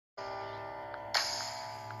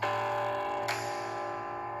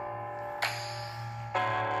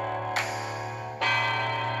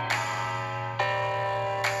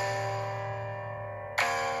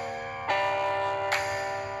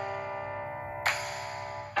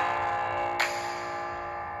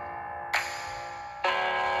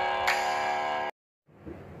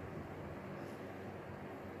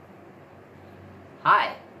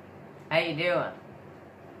Hi, how you doing?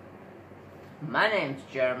 My name's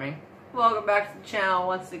Jeremy. Welcome back to the channel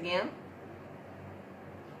once again.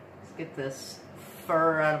 Let's get this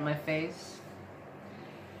fur out of my face.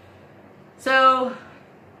 So,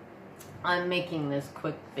 I'm making this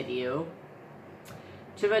quick video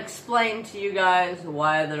to explain to you guys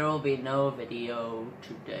why there will be no video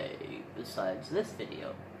today besides this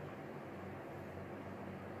video.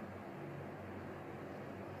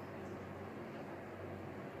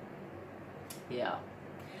 Yeah.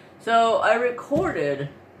 So I recorded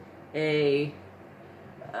it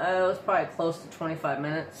was probably close to 25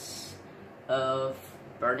 minutes of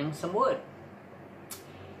burning some wood.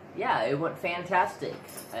 Yeah, it went fantastic.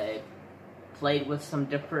 I played with some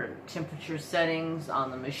different temperature settings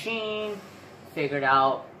on the machine, figured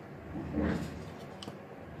out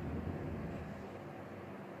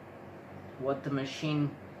what the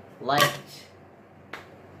machine liked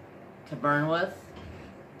to burn with,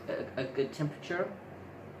 a good temperature.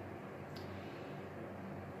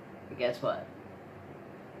 But guess what?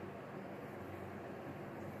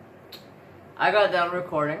 I got done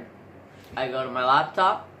recording. I go to my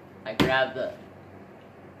laptop. I grab the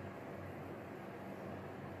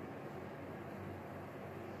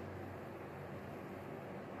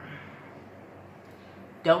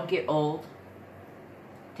Don't get old.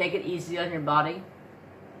 Take it easy on your body.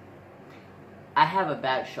 I have a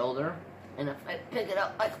bad shoulder, and if I pick it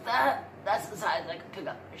up like that, that's the size I can pick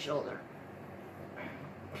up my shoulder.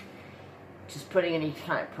 Just putting any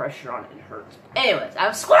kind of pressure on it hurts. Anyways,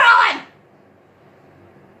 I'm squirreling!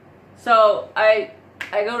 So, I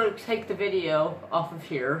go to take the video off of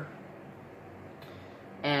here,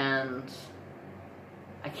 and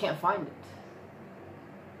I can't find it.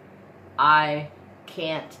 I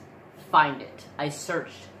can't find it. I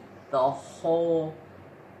searched the whole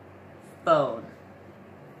phone.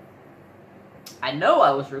 I know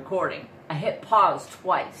I was recording. I hit pause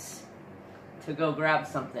twice to go grab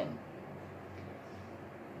something.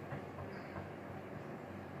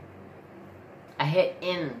 I hit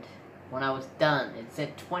end when I was done. It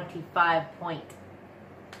said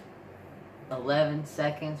 25.11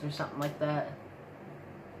 seconds or something like that.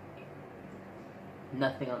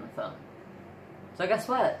 Nothing on the phone. So guess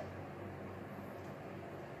what?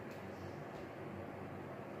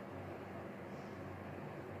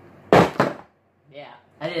 Yeah,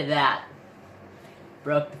 I did that.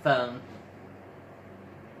 Broke the phone.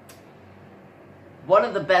 One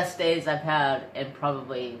of the best days I've had in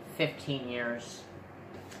probably 15 years.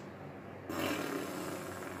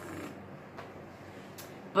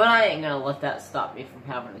 But I ain't gonna let that stop me from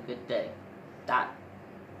having a good day.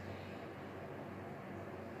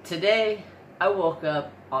 Today, I woke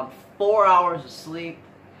up on 4 hours of sleep,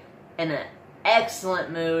 in an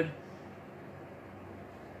excellent mood.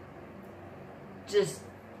 Just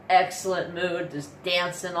excellent mood, just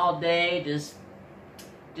dancing all day, just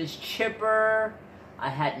chipper. I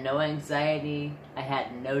had no anxiety. I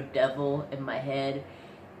had no devil in my head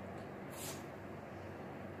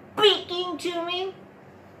speaking to me.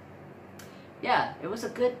 Yeah, it was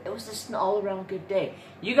just an all-around good day.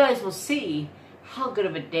 You guys will see how good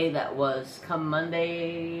of a day that was come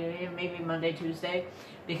Monday, maybe Monday, Tuesday,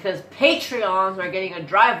 because Patreons are getting a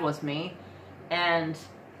drive with me, and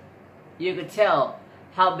you could tell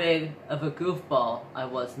how big of a goofball I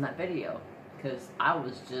was in that video, because I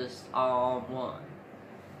was just on one.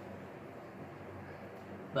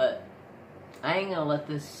 But I ain't gonna let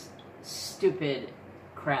this stupid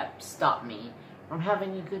crap stop me from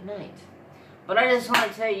having a good night. But I just want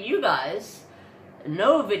to tell you guys,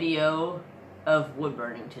 no video of wood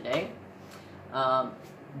burning today.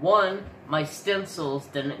 One, my stencils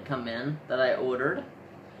didn't come in that I ordered.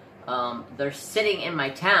 They're sitting in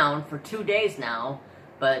my town for 2 days now,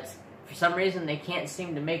 but for some reason they can't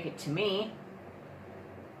seem to make it to me.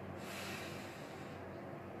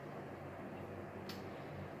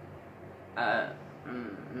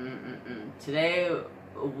 Today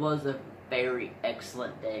was a very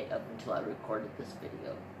excellent day up until I recorded this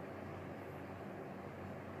video.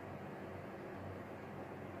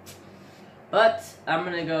 But I'm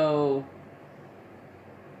gonna go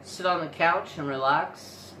sit on the couch and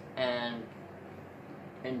relax and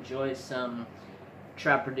enjoy some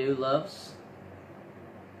Trapper-Doo loves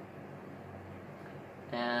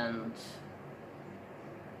and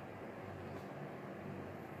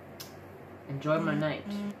enjoy my night.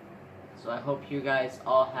 So I hope you guys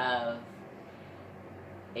all have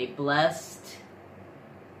a blessed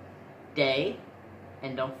day,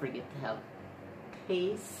 and don't forget to have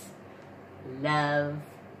peace, love,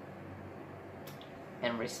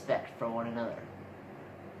 and respect for one another.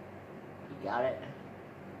 You got it?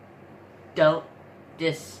 Don't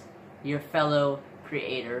diss your fellow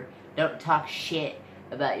creator. Don't talk shit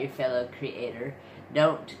about your fellow creator.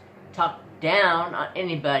 Don't talk down on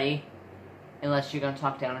anybody unless you're going to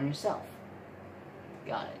talk down on yourself.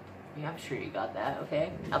 Got it. Yeah, I'm sure you got that,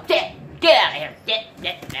 okay? Now, get out of here.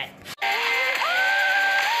 Get.